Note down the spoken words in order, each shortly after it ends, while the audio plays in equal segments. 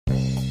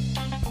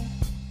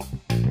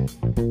Hello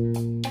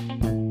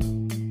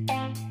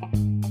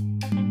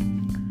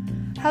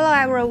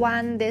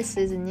everyone, this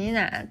is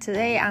Nina.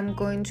 Today I'm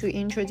going to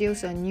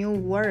introduce a new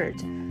word,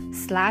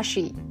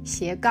 slashy,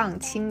 斜杠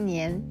青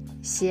年,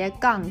 斜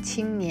杠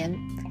青年.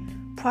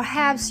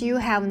 Perhaps you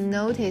have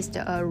noticed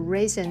a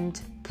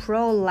recent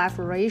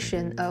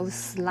proliferation of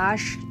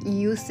slash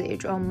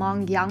usage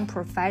among young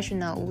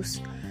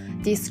professionals,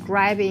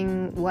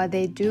 describing what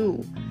they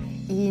do.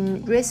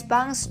 In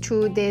response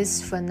to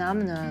this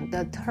phenomenon,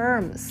 the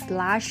term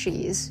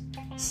slashies,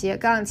 斜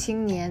杠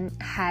青年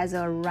has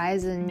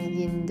arisen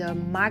in the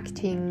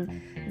marketing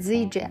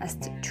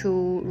zeitgeist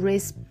to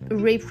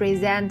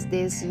represent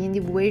these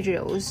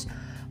individuals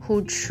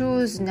who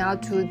choose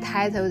not to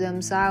title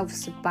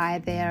themselves by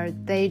their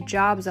day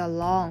jobs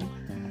alone.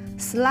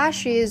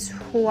 Slashies,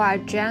 who are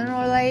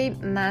generally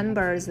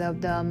members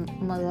of the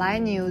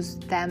millennials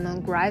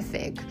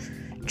demographic,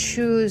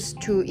 choose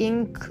to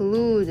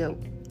include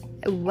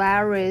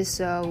various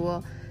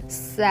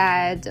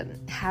side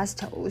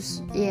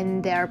hustles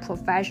in their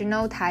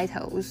professional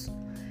titles.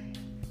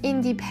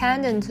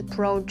 Independent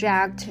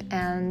project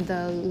and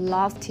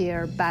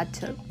loftier but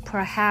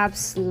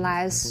perhaps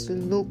less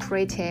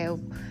lucrative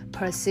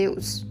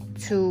pursuits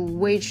to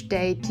which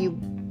they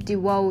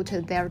devote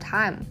their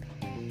time,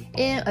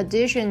 in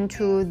addition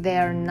to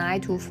their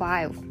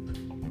 9-to-5.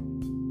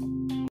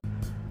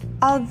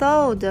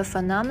 Although the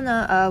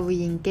phenomena of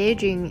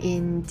engaging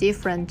in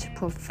different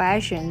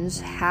professions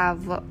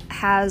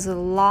has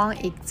long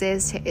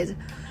existed,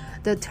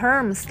 the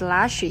term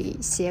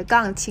slashy, 斜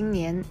杠青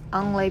年,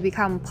 only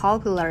become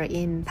popular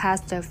in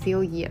past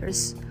few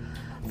years.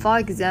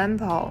 For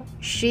example,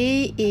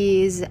 she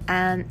is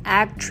an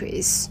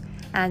actress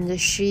and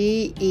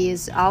she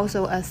is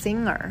also a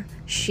singer.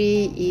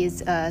 She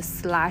is a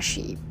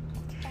slashy.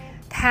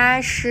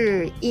 她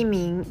是一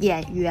名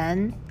演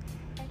员。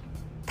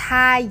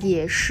他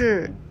也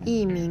是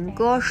一名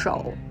歌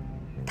手，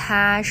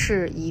他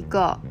是一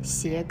个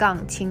斜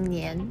杠青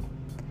年。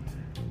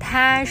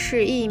他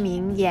是一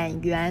名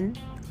演员，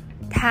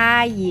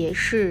他也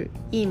是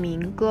一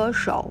名歌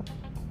手，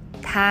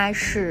他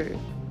是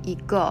一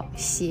个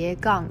斜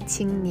杠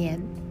青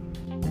年。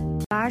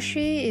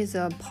Slashy is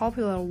a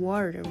popular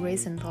word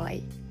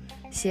recently.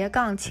 斜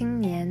杠青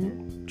年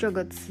这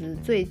个词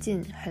最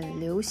近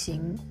很流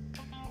行。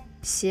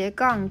斜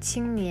杠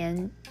青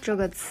年这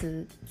个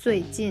词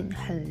最近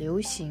很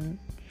流行。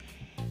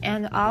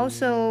And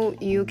also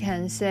you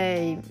can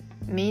say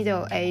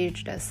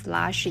middle-aged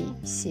slashy,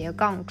 斜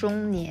杠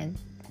中年，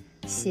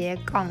斜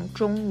杠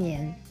中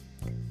年。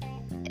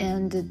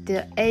And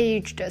the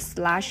aged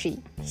slashy,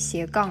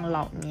 斜杠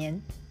老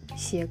年，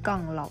斜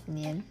杠老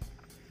年。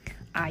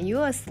Are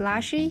you a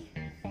slashy?